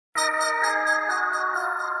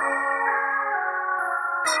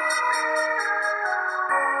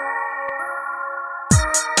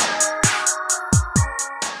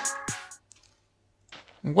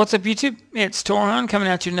What's up, YouTube? It's Torhan coming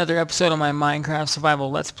at you another episode of my Minecraft Survival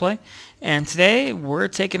Let's Play, and today we're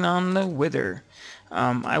taking on the Wither.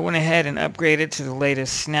 I went ahead and upgraded to the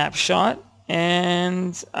latest snapshot,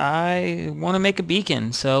 and I want to make a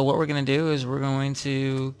beacon. So what we're going to do is we're going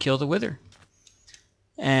to kill the Wither.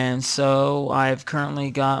 And so I've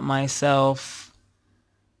currently got myself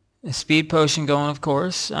a speed potion going, of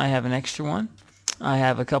course. I have an extra one. I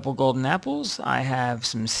have a couple golden apples. I have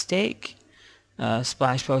some steak.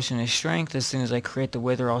 Splash potion of strength. As soon as I create the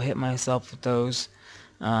Wither, I'll hit myself with those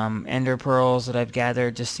ender pearls that I've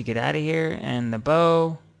gathered just to get out of here. And the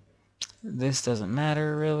bow. This doesn't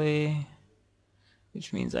matter really,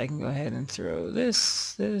 which means I can go ahead and throw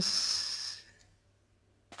this.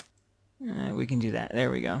 We can do that. There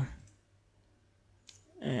we go.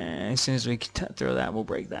 And as soon as we throw that, we'll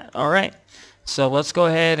break that. All right. So let's go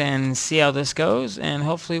ahead and see how this goes, and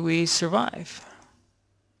hopefully we survive.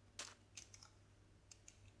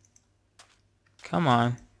 Come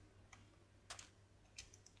on.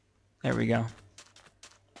 There we go.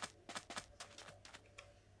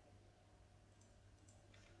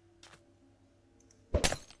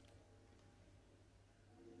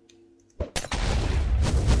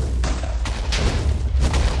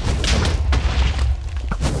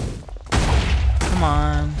 Come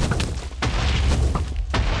on.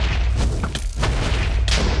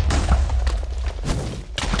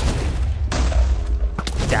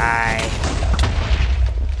 Die.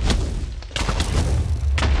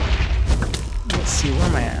 See, where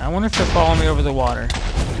am I at? I wonder if they'll follow me over the water.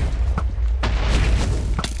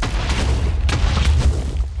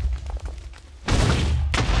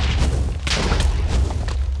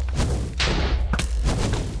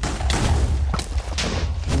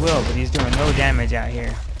 He will, but he's doing no damage out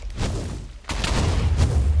here.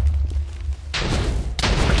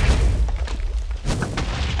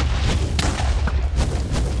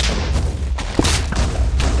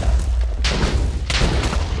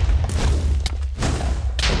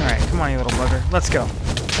 Come on, you little bugger. Let's go.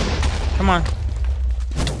 Come on.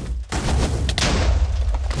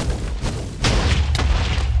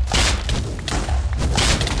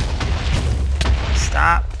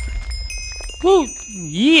 Stop. Woo!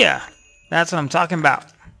 Yeah! That's what I'm talking about.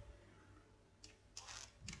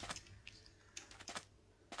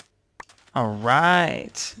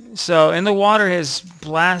 Alright. So, in the water, his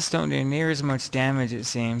blasts don't do near as much damage, it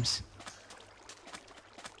seems.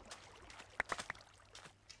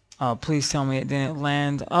 Oh, please tell me it didn't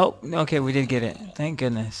land. Oh, okay, we did get it. Thank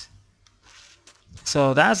goodness.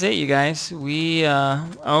 So that's it, you guys. We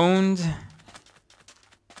owned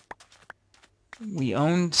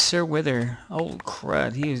Sir Wither. Oh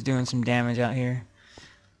crud, he was doing some damage out here.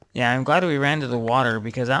 Yeah, I'm glad we ran to the water,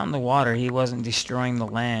 because out in the water he wasn't destroying the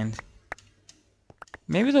land.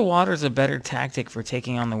 Maybe the water's a better tactic for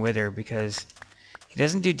taking on the Wither, because he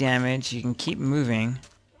doesn't do damage. You can keep moving.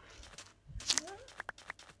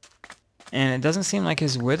 And it doesn't seem like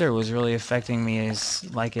his Wither was really affecting me as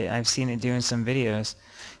like I've seen it do in some videos.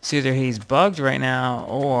 So either he's bugged right now,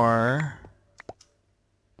 or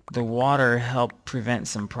the water helped prevent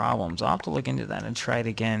some problems. I'll have to look into that and try it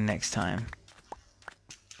again next time.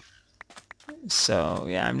 So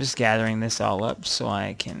yeah, I'm just gathering this all up so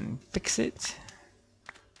I can fix it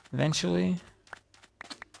eventually.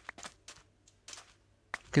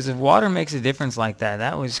 Because if water makes a difference like that,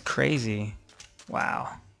 that was crazy.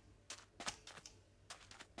 Wow.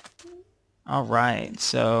 Alright,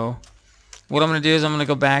 so what I'm going to do is I'm going to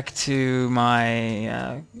go back to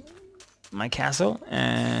my my castle,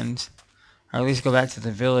 and or at least go back to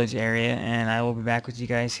the village area, and I will be back with you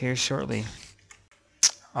guys here shortly.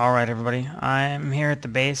 Alright everybody, I'm here at the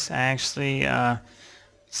base. I actually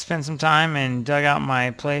spent some time and dug out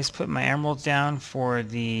my place, put my emeralds down for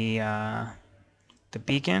the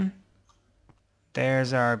beacon.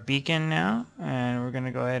 There's our beacon now, and we're going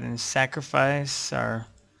to go ahead and sacrifice our...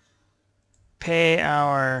 pay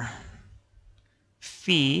our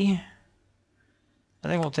fee. I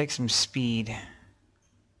think we'll take some speed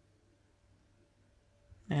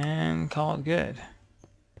and call it good.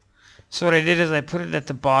 So what I did is I put it at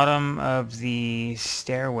the bottom of the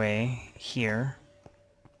stairway here,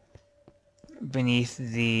 beneath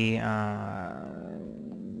the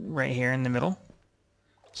right here in the middle,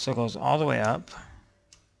 so it goes all the way up.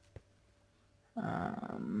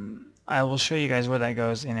 I will show you guys where that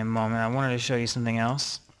goes in a moment. I wanted to show you something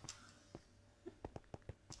else.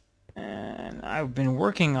 And I've been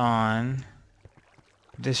working on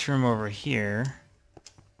this room over here.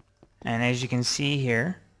 And as you can see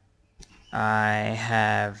here, I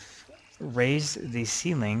have raised the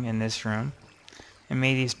ceiling in this room and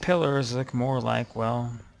made these pillars look more like,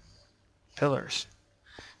 well, pillars.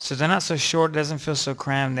 So they're not so short, it doesn't feel so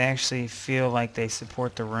cramped. They actually feel like they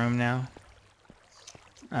support the room now.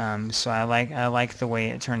 So I like the way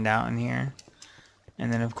it turned out in here.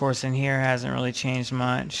 And then of course in here hasn't really changed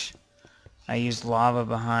much. I used lava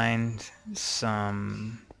behind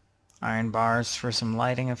some iron bars for some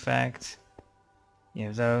lighting effect. You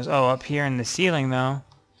have those. Oh, up here in the ceiling though,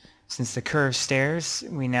 since the curved stairs,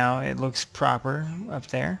 it looks proper up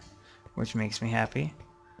there, which makes me happy.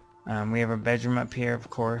 We have a bedroom up here, of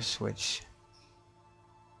course, which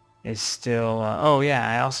is still... oh yeah,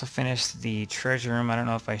 I also finished the treasure room. I don't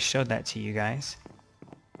know if I showed that to you guys.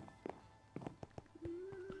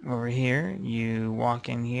 Over here, you walk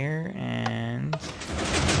in here and...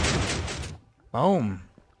 boom!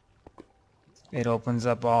 It opens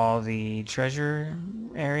up all the treasure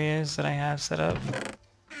areas that I have set up.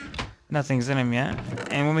 Nothing's in them yet.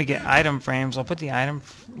 And when we get item frames, I'll put the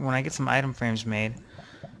when I get some item frames made,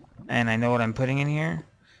 and I know what I'm putting in here,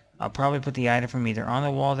 I'll probably put the item from either on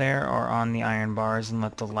the wall there or on the iron bars and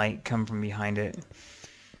let the light come from behind it.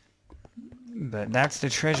 But that's the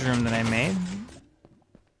treasure room that I made.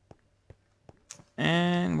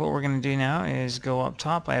 And what we're going to do now is go up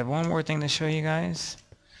top. I have one more thing to show you guys.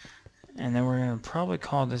 And then we're going to probably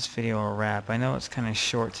call this video a wrap. I know it's kind of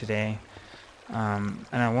short today. And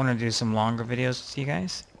I want to do some longer videos with you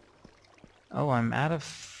guys. Oh, I'm out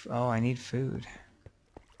of... oh, I need food.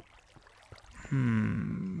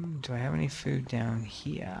 Do I have any food down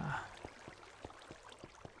here?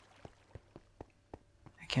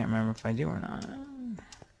 I can't remember if I do or not.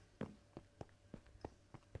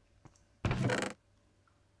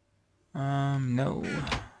 No.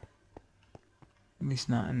 At least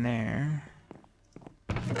not in there.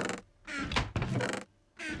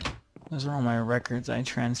 Those are all my records I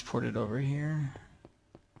transported over here.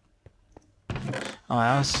 Oh,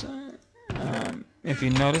 I also... if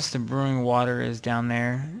you notice, the brewing water is down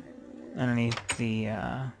there underneath the...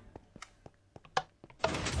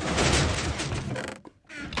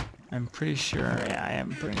 I'm pretty sure... yeah, I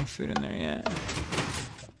haven't put any food in there yet.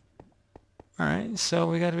 Alright, so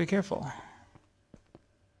we gotta be careful.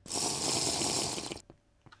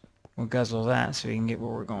 We'll guzzle that so we can get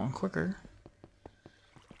where we're going quicker.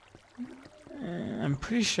 I'm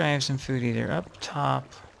pretty sure I have some food either up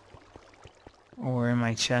top or in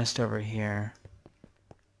my chest over here.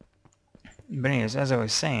 But anyways, as I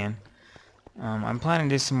was saying, I'm planning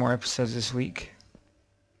to do some more episodes this week.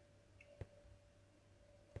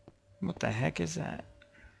 What the heck is that?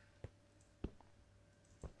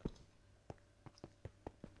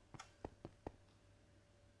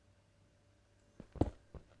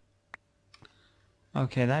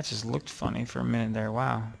 Okay, that just looked funny for a minute there.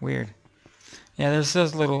 Wow, weird. Yeah, there's a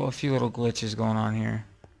few little glitches going on here.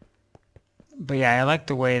 But yeah, I like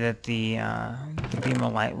the way that the beam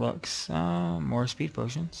of light looks. More speed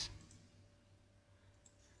potions.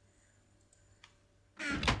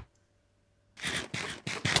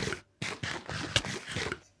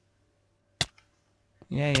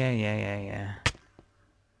 Yeah.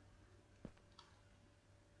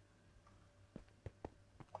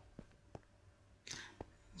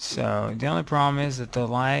 So the only problem is that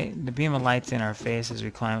the beam of light's in our face as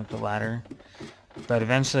we climb up the ladder. But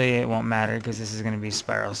eventually it won't matter because this is going to be a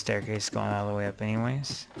spiral staircase going all the way up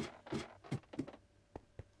anyways. Do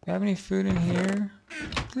you have any food in here?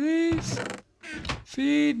 Please?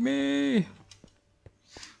 Feed me!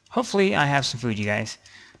 Hopefully I have some food, you guys.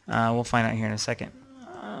 We'll find out here in a second.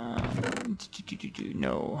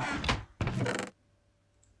 No.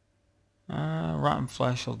 Rotten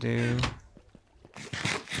flesh will do.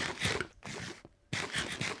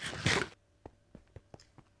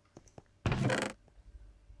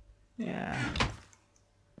 Yeah.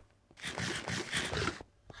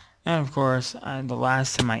 And of course, the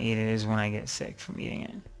last time I eat it is when I get sick from eating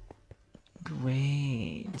it.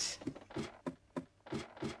 Great.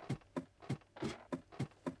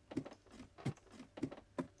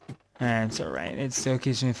 That's alright. It still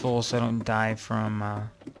keeps me full so I don't die from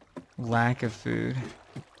lack of food.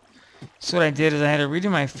 So what I did is I had to redo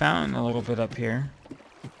my fountain a little bit up here.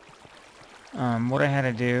 What I had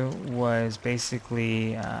to do was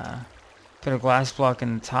basically put a glass block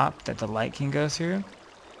in the top that the light can go through,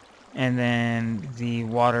 and then the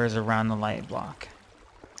water is around the light block.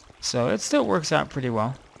 So it still works out pretty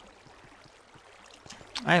well.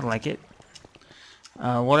 I like it.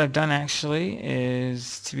 What I've done actually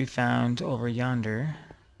is to be found over yonder.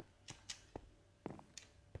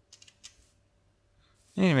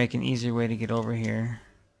 I need to make an easier way to get over here.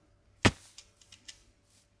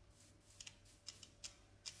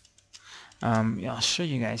 Yeah, I'll show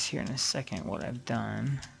you guys here in a second what I've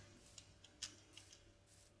done.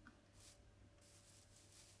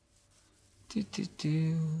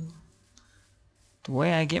 The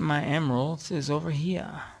way I get my emeralds is over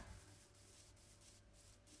here.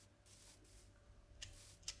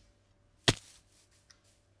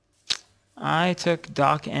 I took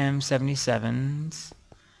Doc M77's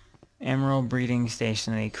emerald breeding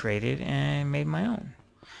station that he created and made my own.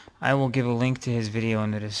 I will give a link to his video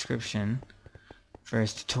in the description for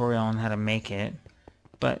his tutorial on how to make it,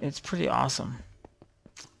 but it's pretty awesome.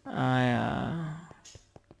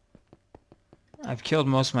 I've killed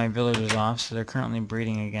most of my villagers off, so they're currently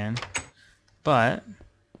breeding again, but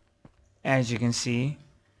as you can see,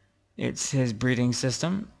 it's his breeding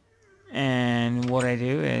system, and what I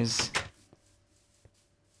do is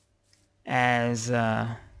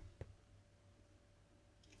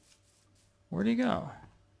where'd he go?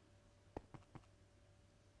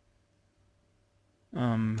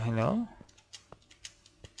 Hello?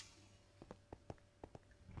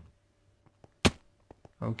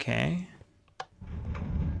 Okay.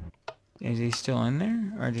 Is he still in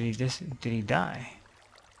there? Or did he die?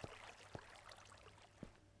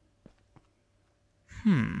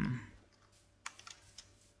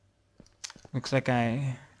 Looks like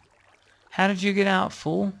How did you get out,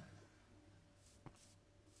 fool?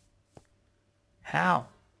 How?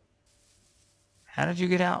 How did you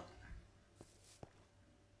get out?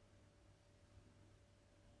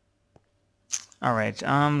 Alright,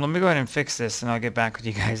 let me go ahead and fix this and I'll get back with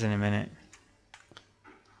you guys in a minute.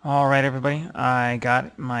 Alright everybody, I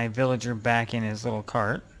got my villager back in his little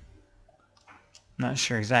cart. Not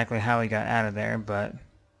sure exactly how he got out of there, but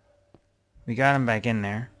we got him back in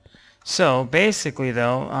there. So basically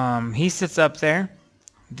though, he sits up there.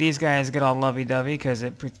 These guys get all lovey-dovey because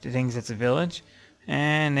it thinks it's a village.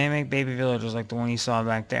 And they make baby villagers like the one you saw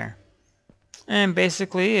back there. And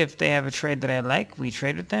basically, if they have a trade that I like, we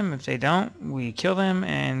trade with them. If they don't, we kill them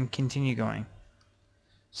and continue going.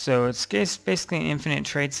 So it's basically an infinite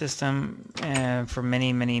trade system for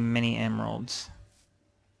many, many, many emeralds.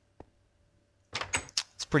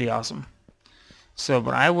 It's pretty awesome. So,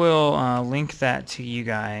 but I will link that to you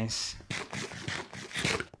guys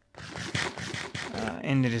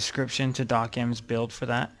in the description to Doc M's build for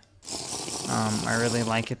that. I really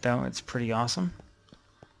like it though. It's pretty awesome.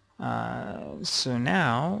 So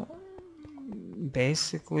now,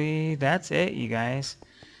 basically, that's it, you guys.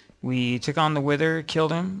 We took on the Wither,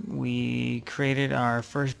 killed him. We created our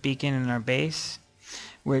first beacon in our base,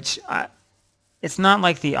 which it's not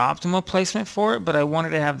like the optimal placement for it, but I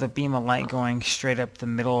wanted to have the beam of light going straight up the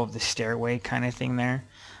middle of the stairway kind of thing there.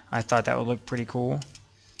 I thought that would look pretty cool.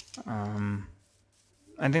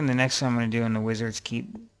 I think the next one I'm going to do in the Wizard's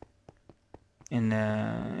Keep in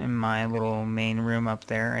my little main room up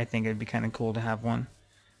there. I think it'd be kind of cool to have one,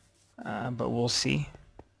 but we'll see.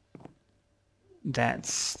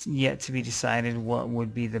 That's yet to be decided. What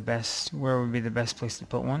would be the best? Where would be the best place to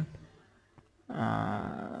put one?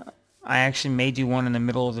 I actually may do one in the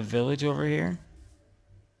middle of the village over here.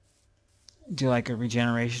 Do like a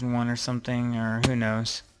regeneration one or something, or who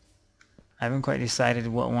knows. I haven't quite decided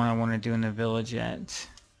what one I want to do in the village yet.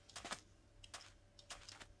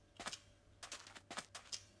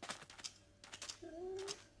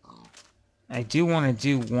 I do want to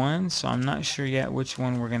do one, so I'm not sure yet which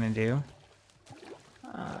one we're going to do.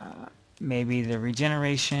 Maybe the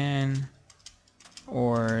regeneration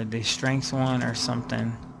or the strength one or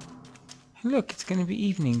something. Look, it's going to be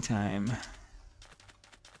evening time.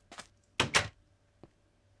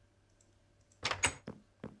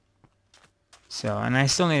 So, and I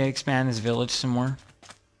still need to expand this village some more,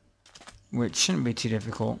 which shouldn't be too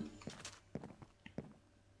difficult.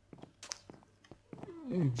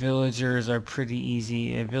 Villages are pretty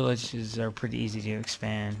easy to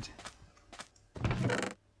expand.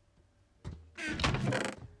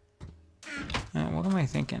 What am I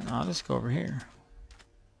thinking? I'll just go over here.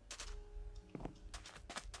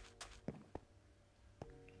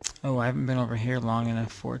 Oh, I haven't been over here long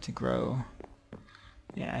enough for it to grow.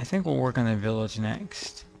 Yeah, I think we'll work on the village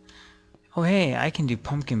next. Oh hey, I can do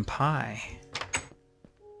pumpkin pie.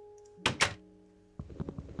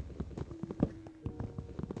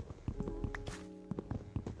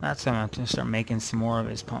 That's what I'm going to start making some more of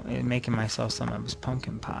his making myself some of his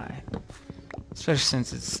pumpkin pie. Especially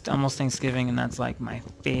since it's almost Thanksgiving and that's like my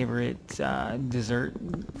favorite dessert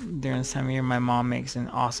during this time of year. My mom makes an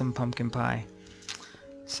awesome pumpkin pie.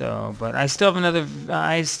 So, but I still have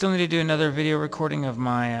I still need to do another video recording of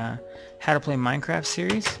my how to play Minecraft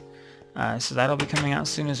series. So that'll be coming out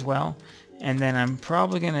soon as well. And then I'm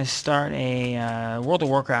probably going to start a World of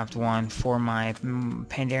Warcraft one for my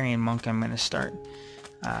Pandarian monk I'm going to start.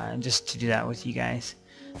 Just to do that with you guys.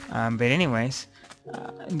 But anyways,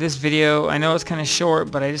 this video, I know it's kind of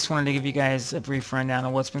short, but I just wanted to give you guys a brief rundown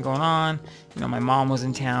of what's been going on. You know, my mom was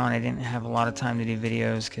in town. I didn't have a lot of time to do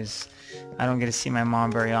videos because I don't get to see my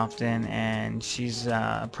mom very often, and she's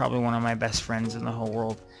probably one of my best friends in the whole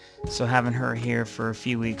world. So having her here for a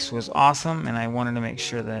few weeks was awesome, and I wanted to make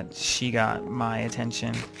sure that she got my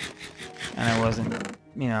attention and I wasn't,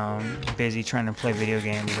 you know, busy trying to play video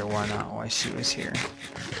games or whatnot while she was here.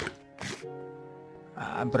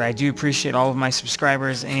 But I do appreciate all of my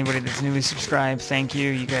subscribers. Anybody that's newly subscribed, thank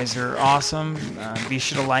you. You guys are awesome. Be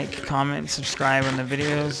sure to like, comment, subscribe on the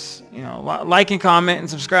videos. You know, like and comment and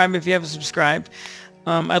subscribe if you haven't subscribed.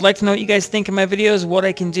 I'd like to know what you guys think of my videos, what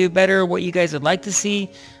I can do better, what you guys would like to see.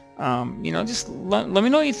 You know, just let me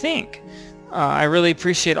know what you think. I really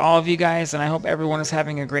appreciate all of you guys, and I hope everyone is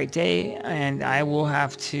having a great day, and I will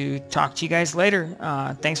have to talk to you guys later.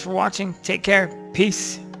 Thanks for watching. Take care.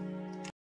 Peace.